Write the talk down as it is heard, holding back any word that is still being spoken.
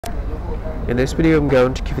In this video, I'm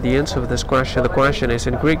going to give you the answer of this question. The question is,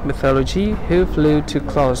 in Greek mythology, who flew too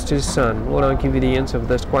close to the sun? Well, I'll give you the answer of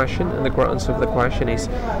this question, and the answer of the question is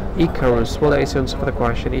Icarus. Well, that is the answer for the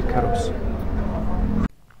question, Icarus.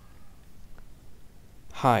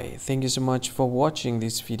 Hi, thank you so much for watching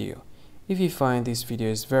this video. If you find this video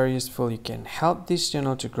is very useful, you can help this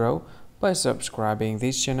channel to grow by subscribing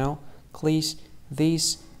this channel. Please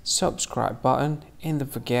this subscribe button and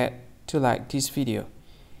don't forget to like this video.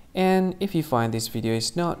 And if you find this video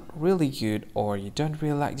is not really good, or you don't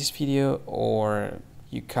really like this video, or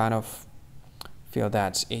you kind of feel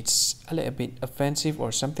that it's a little bit offensive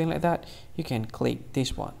or something like that, you can click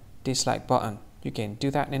this one, dislike button. You can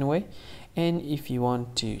do that anyway. And if you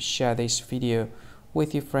want to share this video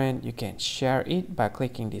with your friend, you can share it by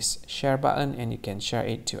clicking this share button, and you can share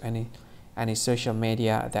it to any social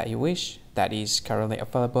media that you wish that is currently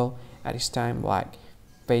available at this time, like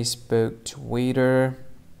Facebook, Twitter,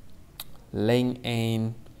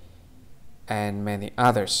 LinkedIn, and many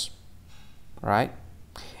others, right?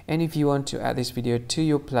 And if you want to add this video to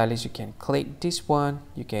your playlist, you can click this one.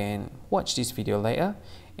 You can watch this video later,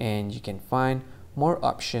 and you can find more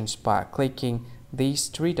options by clicking these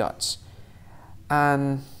three dots.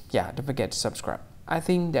 And yeah, don't forget to subscribe. I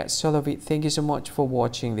think that's all of it. Thank you so much for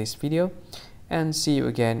watching this video, and see you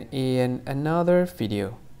again in another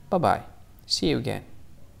video. Bye bye. See you again.